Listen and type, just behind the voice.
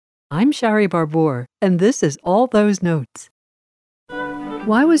I'm Shari Barbour, and this is All Those Notes.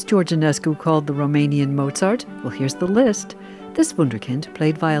 Why was George Enescu called the Romanian Mozart? Well, here's the list. This wunderkind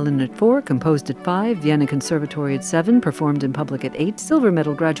played violin at 4, composed at 5, Vienna Conservatory at 7, performed in public at 8, silver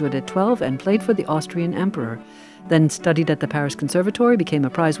medal graduate at 12, and played for the Austrian Emperor. Then studied at the Paris Conservatory, became a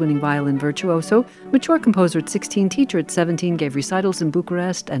prize-winning violin virtuoso, mature composer at 16, teacher at 17, gave recitals in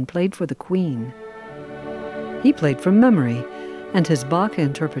Bucharest, and played for the Queen. He played from memory, and his Bach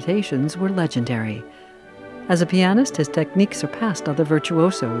interpretations were legendary. As a pianist, his technique surpassed other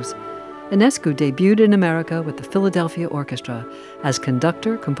virtuosos. Enescu debuted in America with the Philadelphia Orchestra as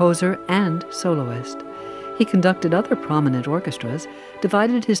conductor, composer, and soloist. He conducted other prominent orchestras,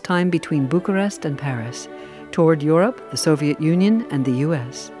 divided his time between Bucharest and Paris, toured Europe, the Soviet Union, and the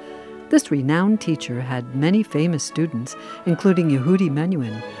U.S. This renowned teacher had many famous students, including Yehudi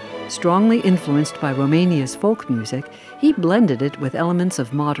Menuhin. Strongly influenced by Romania's folk music, he blended it with elements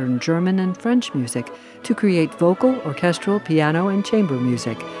of modern German and French music to create vocal, orchestral, piano, and chamber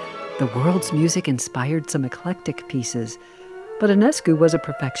music. The world's music inspired some eclectic pieces. But Enescu was a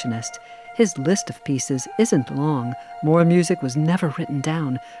perfectionist. His list of pieces isn't long. More music was never written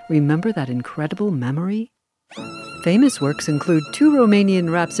down. Remember that incredible memory? Famous works include 2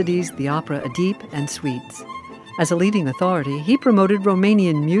 Romanian rhapsodies, the opera Oedipe, and suites. As a leading authority, he promoted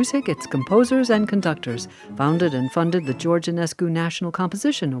Romanian music, its composers and conductors, founded and funded the George Enescu National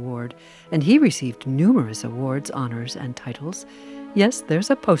Composition Award, and he received numerous awards, honors, and titles. Yes, there's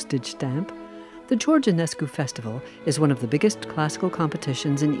a postage stamp. The George Enescu Festival is one of the biggest classical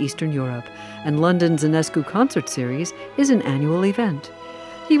competitions in Eastern Europe, and London's Enescu Concert Series is an annual event.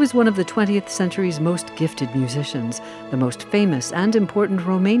 He was one of the 20th century's most gifted musicians, the most famous and important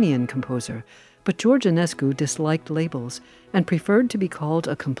Romanian composer. But George Enescu disliked labels and preferred to be called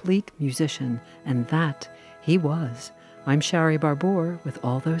a complete musician, and that he was. I'm Shari Barbour with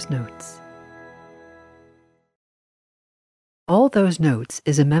All Those Notes. All Those Notes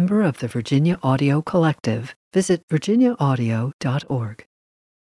is a member of the Virginia Audio Collective. Visit virginiaaudio.org.